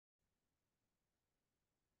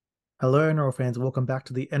Hello, NRL fans. Welcome back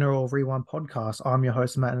to the NRL Rewind podcast. I'm your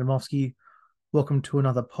host, Matt Adamowski. Welcome to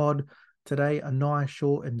another pod. Today, a nice,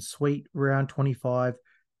 short, and sweet round 25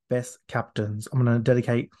 best captains. I'm going to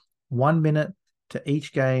dedicate 1 minute to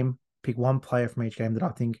each game, pick one player from each game that I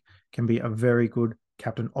think can be a very good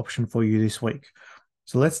captain option for you this week.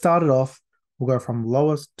 So let's start it off. We'll go from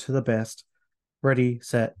lowest to the best. Ready,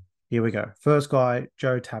 set, here we go. First guy,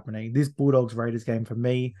 Joe Tapine. This Bulldogs Raiders game for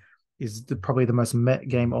me is probably the most met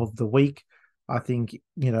game of the week. I think,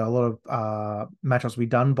 a lot of matchups will be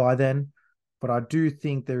done by then, but I do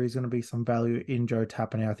think there is going to be some value in Joe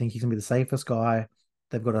Tapine. I think he's going to be the safest guy.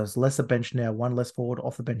 They've got a lesser bench now, one less forward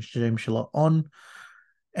off the bench, James Schiller on.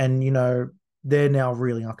 And, they're now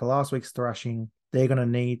reeling after last week's thrashing. They're going to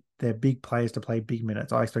need their big players to play big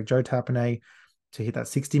minutes. I expect Joe Tapine to hit that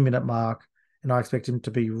 60-minute mark, and I expect him to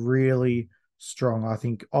be really strong. I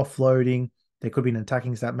think offloading, there could be an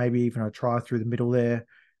attacking stat, maybe even a try through the middle there.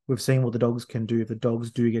 We've seen what the Dogs can do. If the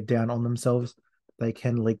Dogs do get down on themselves, they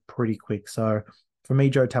can leak pretty quick. So for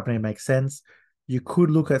me, Joe Tapine makes sense. You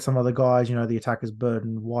could look at some other guys, the attackers,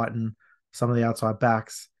 Burton, Whiten, some of the outside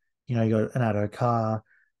backs. You got an Addo Carr,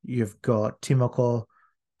 you've got Timoko,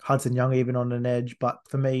 Hudson Young even on an edge. But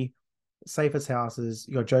for me, safest houses,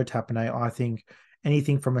 you got Joe Tapine. I think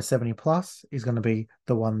anything from a 70 plus is going to be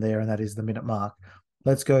the one there, and that is the minute mark.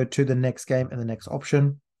 Let's go to the next game and the next option.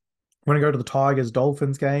 I'm going to go to the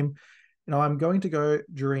Tigers-Dolphins game. I'm going to go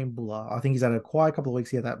Dream Buller. I think he's had a quiet couple of weeks.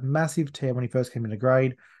 He had that massive tear when he first came into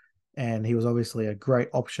grade, and he was obviously a great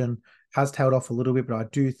option. Has tailed off a little bit, but I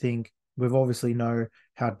do think we've obviously know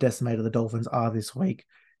how decimated the Dolphins are this week.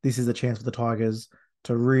 This is a chance for the Tigers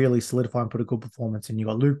to really solidify and put a good performance in. You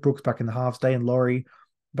got Luke Brooks back in the halves, Day and Laurie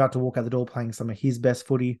about to walk out the door playing some of his best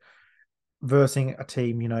footy versus a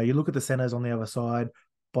team. You look at the centers on the other side,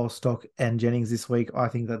 Bostock and Jennings this week. I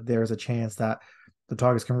think that there is a chance that the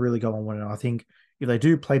Tigers can really go on winning. I think if they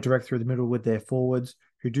do play direct through the middle with their forwards,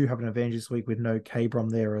 who do have an advantage this week with no Cabron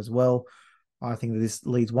there as well, I think that this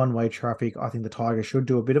leads one-way traffic. I think the Tigers should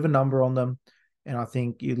do a bit of a number on them. And I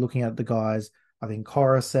think you're looking at the guys, I think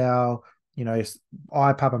Coruscant,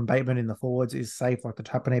 IPAP and Bateman in the forwards is safe, like the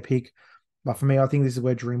Tapine pick. But for me, I think this is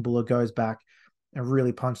where Dream Buller goes back and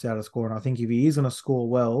really punched out a score. And I think if he is going to score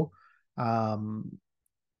well,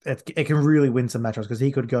 it can really win some matchups because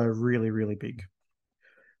he could go really, really big.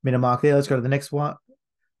 Minute mark there. Let's go to the next one.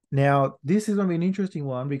 Now, this is going to be an interesting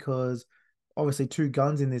one because obviously two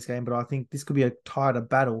guns in this game, but I think this could be a tighter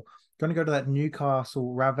battle. Going to go to that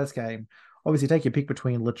Newcastle Ravens game. Obviously, take your pick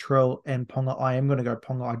between Latrell and Ponga. I am going to go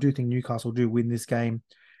Ponga. I do think Newcastle do win this game,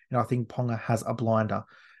 and I think Ponga has a blinder.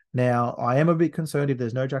 Now, I am a bit concerned if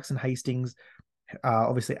there's no Jackson Hastings.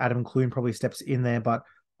 Obviously, Adam Clune probably steps in there, but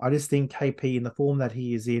I just think KP in the form that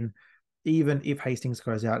he is in, even if Hastings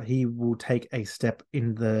goes out, he will take a step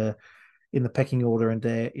in the pecking order and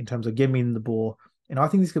there in terms of getting in the ball. And I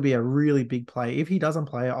think this could be a really big play. If he doesn't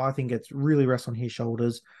play, I think it's really rests on his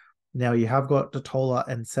shoulders. Now you have got Totola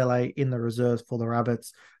and Sele in the reserves for the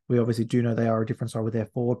Rabbits. We obviously do know they are a different side with their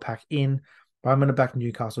forward pack in, but I'm going to back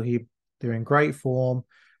Newcastle here. They're in great form.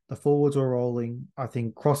 The forwards are rolling. I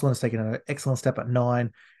think Crossland has taken an excellent step at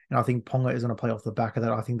 9, and I think Ponga is going to play off the back of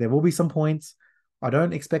that. I think there will be some points. I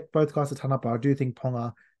don't expect both guys to turn up, but I do think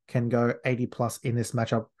Ponga can go 80 plus in this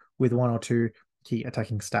matchup with one or two key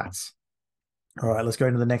attacking stats. All right, let's go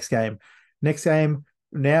into the next game. Next game,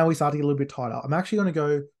 now we start to get a little bit tighter. I'm actually going to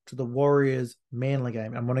go to the Warriors Manly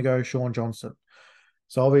game. I'm going to go Sean Johnson.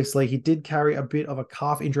 So obviously he did carry a bit of a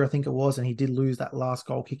calf injury, I think it was, and he did lose that last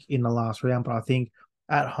goal kick in the last round. But I think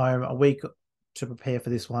at home, a week to prepare for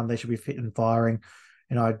this one, they should be fit and firing.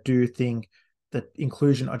 And I do think that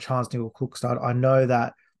inclusion of Chance Nickel Cook start. I know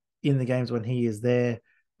that in the games when he is there,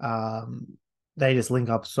 they just link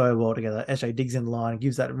up so well together. SJ digs in the line,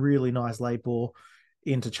 gives that really nice late ball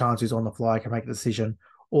into Chance, who's on the fly, can make a decision.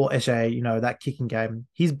 Or SJ, that kicking game,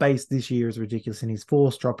 his base this year is ridiculous, and his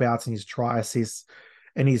forced dropouts and his try assists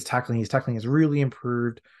and his tackling has really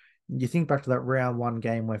improved. You think back to that round 1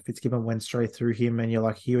 game where Fitzgibbon went straight through him, and you're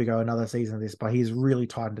like, here we go, another season of this, but he's really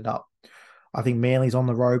tightened it up. I think Manly's on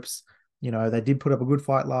the ropes. They did put up a good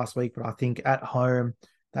fight last week, but I think at home,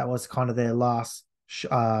 that was kind of their last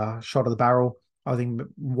shot of the barrel. I think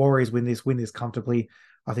Warriors win this comfortably.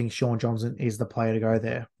 I think Sean Johnson is the player to go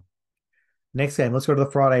there. Next game, let's go to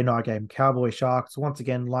the Friday night game. Cowboy Sharks, once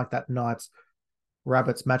again, like that Knights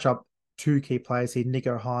Rabbits matchup, 2 key players here,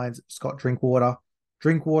 Nico Hines, Scott Drinkwater.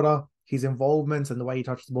 Drinkwater, his involvements and the way he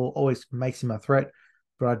touches the ball always makes him a threat,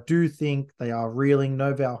 but I do think they are reeling.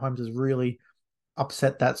 No Val Holmes has really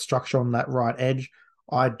upset that structure on that right edge.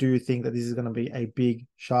 I do think that this is going to be a big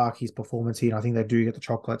Sharkies performance here, and I think they do get the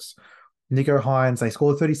chocolates. Nico Hines, they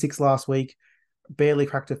scored 36 last week, barely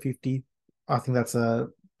cracked a 50. I think that's a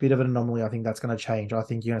bit of an anomaly. I think that's going to change. I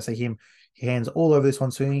think you're going to see him hands all over this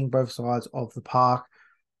one, swinging both sides of the park.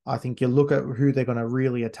 I think you look at who they're going to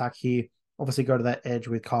really attack here. Obviously, go to that edge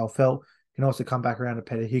with Kyle Felt. Can also come back around to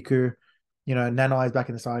Petahiku. Nanai is back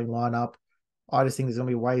in the starting lineup. I just think there's going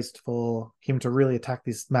to be ways for him to really attack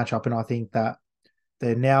this matchup, and I think that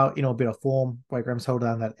they're now in a bit of form. Wade Graham's held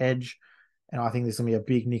down that edge, and I think this is going to be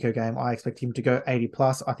a big Nico game. I expect him to go 80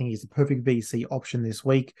 plus. I think he's the perfect VC option this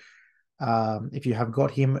week. If you have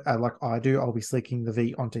got him like I do, I'll be slicking the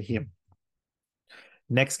V onto him.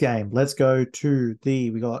 Next game, let's go to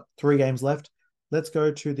we got 3 games left. Let's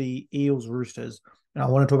go to the Eels Roosters. And I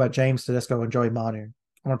want to talk about James Tedesco and Joey Manu.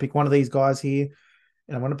 I want to pick one of these guys here,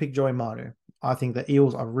 and I want to pick Joey Manu. I think the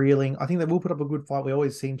Eels are reeling. I think they will put up a good fight. We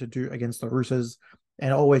always seem to do against the Roosters,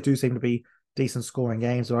 and always do seem to be decent scoring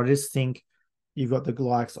games. But I just think you've got the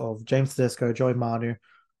likes of James Tedesco, Joey Manu.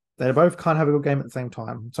 They both can't have a good game at the same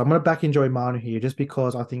time. So I'm going to back in Joey Manu here just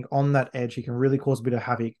because I think on that edge, he can really cause a bit of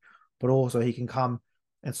havoc, but also he can come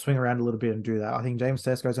and swing around a little bit and do that. I think James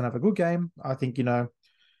Tedesco is going to have a good game. I think,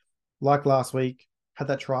 like last week, had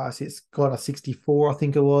that try assist, got a 64, I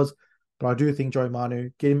think it was. But I do think Joey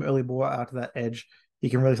Manu, get him early ball out to that edge. He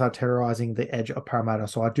can really start terrorizing the edge of Parramatta.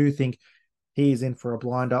 So I do think he's in for a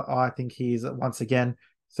blinder. I think he's, once again,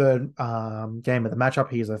 third game of the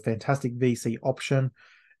matchup. He is a fantastic VC option.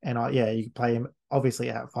 And you can play him obviously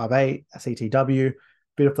at 5'8", a CTW,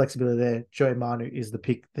 bit of flexibility there. Joey Manu is the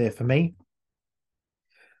pick there for me.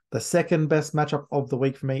 The second best matchup of the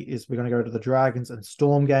week for me is we're going to go to the Dragons and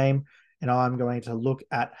Storm game, and I'm going to look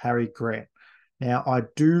at Harry Grant. Now, I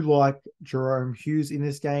do like Jerome Hughes in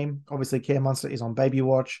this game. Obviously, Cam Munster is on baby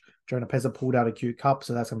watch. Jonah Pezza pulled out a cute cup,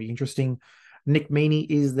 so that's going to be interesting. Nick Meaney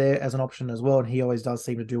is there as an option as well, and he always does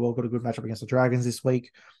seem to do well. Got a good matchup against the Dragons this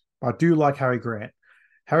week. I do like Harry Grant.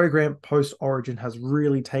 Harry Grant post-Origin has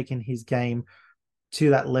really taken his game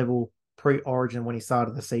to that level pre-Origin when he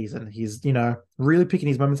started the season. He's, really picking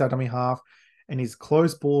his moments out dummy half, and his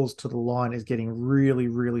close balls to the line is getting really,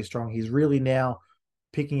 really strong. He's really now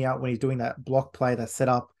picking out when he's doing that block play, that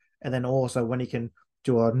setup, and then also when he can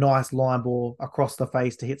do a nice line ball across the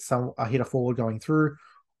face to hit a forward going through,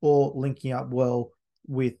 or linking up well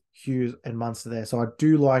with Hughes and Munster there. So I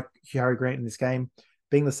do like Harry Grant in this game.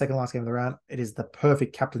 Being the second last game of the round, it is the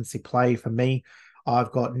perfect captaincy play for me.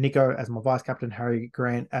 I've got Nico as my vice captain, Harry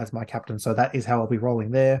Grant as my captain. So that is how I'll be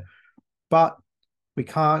rolling there. But we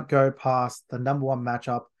can't go past the number one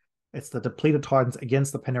matchup. It's the depleted Titans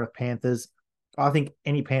against the Penrith Panthers. I think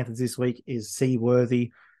any Panthers this week is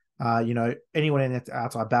C-worthy. Anyone in its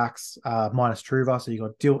outside backs, minus Truva. So you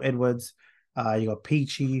got Dill Edwards, you got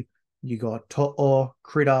Peachy, you got To'o,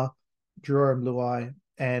 Critter, Jerome Luai,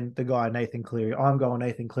 and the guy Nathan Cleary. I'm going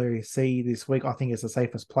Nathan Cleary C this week. I think it's the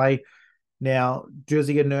safest play. Now, does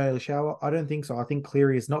he get an early shower? I don't think so. I think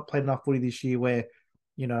Cleary has not played enough footy this year where,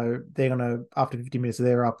 they're going to, after 50 minutes,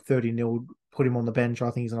 they're up 30-0, put him on the bench.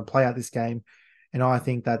 I think he's going to play out this game. And I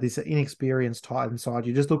think that this inexperienced Titan side,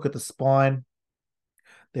 you just look at the spine,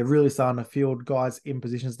 they're really starting to field guys in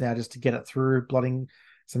positions now just to get it through, blooding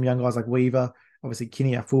some young guys like Weaver, obviously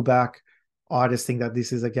Kinney at fullback. I just think that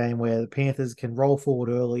this is a game where the Panthers can roll forward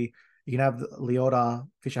early. You can have Leota,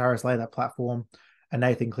 Fisher-Harris lay that platform, and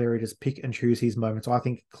Nathan Cleary just pick and choose his moments. So I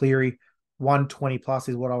think Cleary 120 plus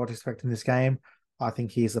is what I would expect in this game. I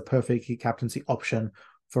think he's the perfect captaincy option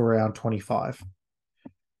for round 25.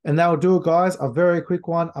 And that will do it, guys. A very quick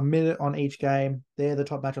one, a minute on each game. They're the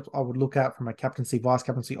top matchups I would look at from a captaincy, vice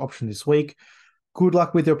captaincy option this week. Good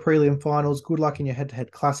luck with your prelim finals. Good luck in your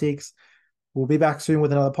head-to-head classics. We'll be back soon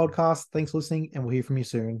with another podcast. Thanks for listening, and we'll hear from you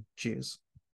soon. Cheers.